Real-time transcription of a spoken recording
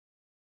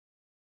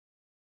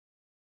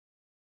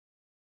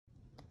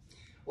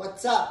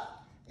What's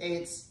up?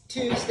 It's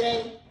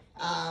Tuesday.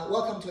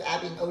 Welcome to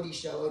Abby and Odie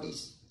show.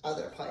 Odie's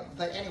other playing.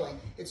 But anyway,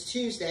 it's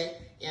Tuesday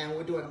and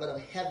we're doing a little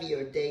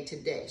heavier day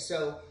today.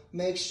 So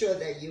make sure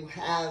that you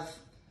have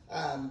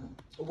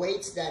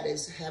weights that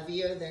is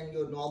heavier than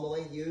you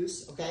normally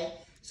use, okay?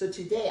 So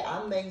today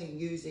I'm mainly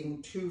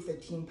using two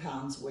 15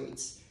 pounds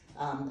weights.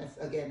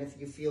 If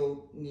you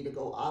feel need to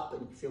go up,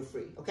 and feel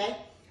free, okay?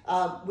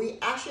 We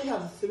actually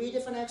have 3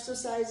 different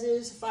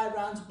exercises, 5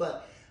 rounds,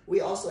 but we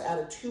also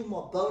added 2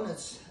 more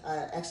bonus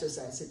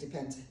exercises. It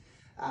depends,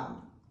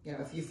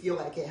 if you feel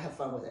like it, have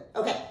fun with it.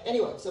 Okay,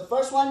 anyway, so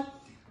first one,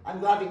 I'm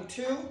grabbing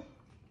 2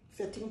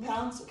 15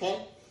 pounds,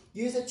 okay?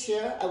 Use a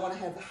chair. I want to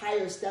have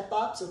higher step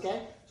ups,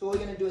 okay? So what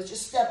we're going to do is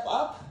just step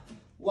up,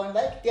 one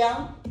leg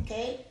down,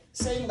 okay?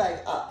 Same leg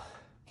up,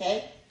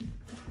 okay?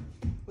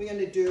 We're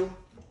going to do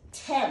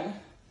 10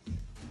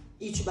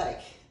 each leg,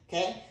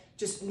 okay?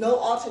 Just no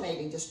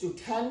alternating, just do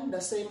 10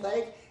 the same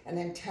leg and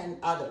then 10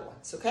 other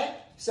ones, okay?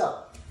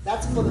 So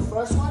that's for the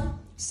first one.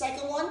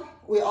 Second one,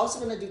 we're also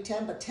gonna do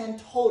 10, but 10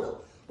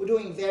 total. We're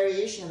doing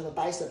variation of the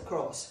bicep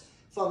curls.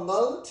 From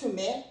low to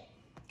mid,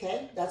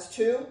 okay? That's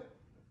 2,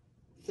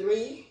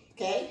 3,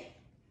 okay?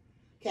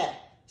 Okay,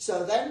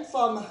 so then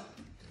from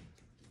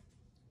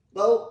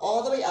low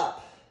all the way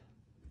up,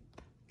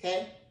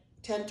 okay?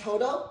 10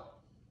 total.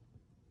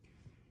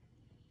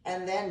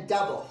 And then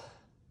double,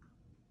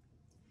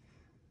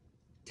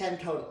 10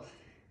 total.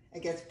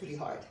 It gets pretty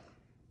hard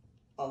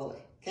all the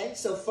way, okay?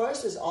 So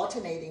first is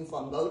alternating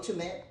from low to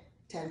mid,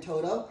 10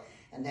 total,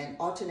 and then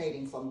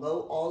alternating from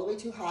low all the way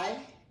to high,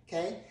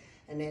 okay?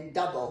 And then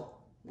double,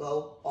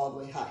 low all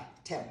the way high,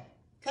 10,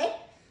 okay?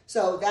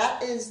 So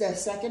that is the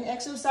second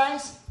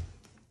exercise.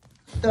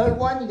 Third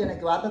one, you're gonna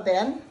grab a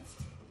band.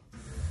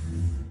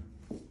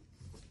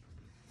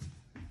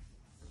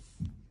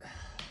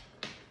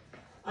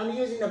 I'm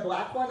using the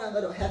black one, a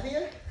little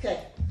heavier.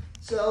 Okay,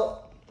 so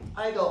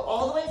I go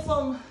all the way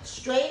from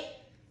straight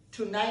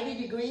to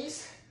 90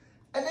 degrees,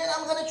 and then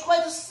I'm gonna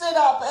try to sit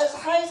up as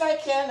high as I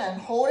can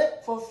and hold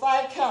it for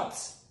 5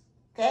 counts,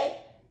 okay?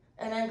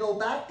 And then go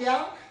back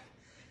down.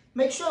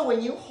 Make sure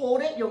when you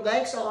hold it, your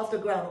legs are off the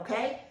ground,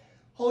 okay?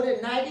 Hold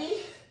it 90,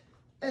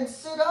 and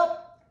sit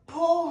up,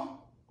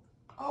 pull,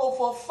 hold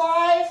for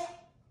 5,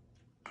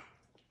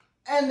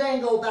 and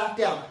then go back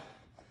down.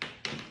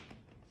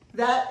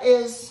 That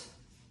is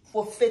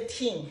for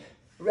 15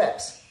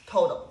 reps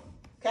total,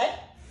 okay?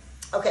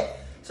 Okay,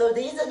 so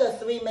these are the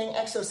 3 main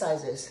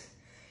exercises.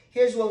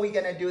 Here's where we're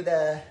gonna do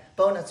the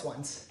bonus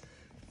ones.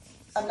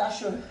 I'm not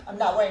sure, I'm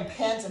not wearing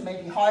pants, it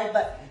may be hard,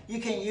 but you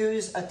can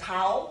use a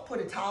towel, put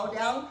a towel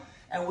down,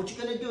 and what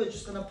you're gonna do is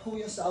just gonna pull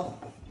yourself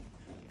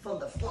from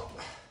the floor.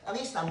 At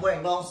least I'm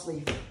wearing long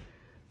sleeve.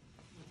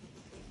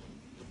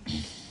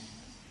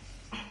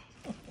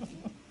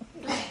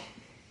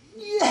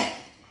 Yeah.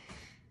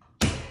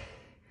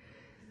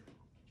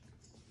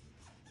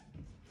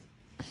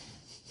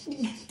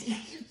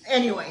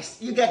 Anyways,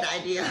 you get the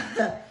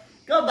idea.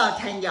 Go about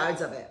 10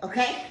 yards of it,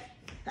 okay?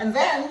 And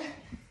then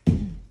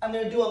I'm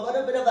gonna do a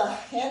little bit of a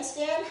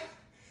handstand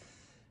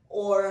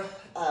or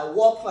a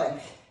wall plank.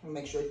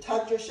 Make sure you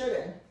tuck your shirt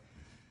in.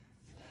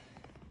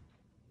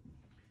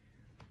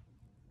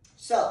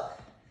 So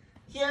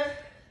here,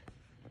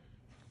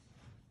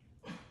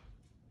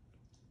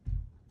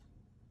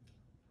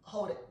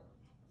 hold it,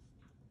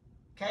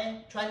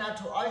 okay? Try not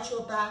to arch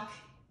your back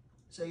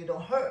so you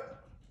don't hurt.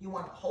 You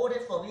want to hold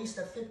it for at least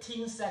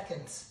 15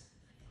 seconds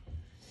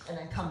and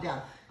then come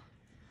down,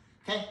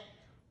 okay?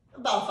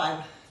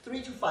 About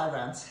 3 to 5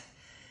 rounds,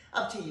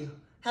 up to you.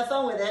 Have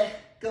fun with it,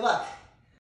 good luck.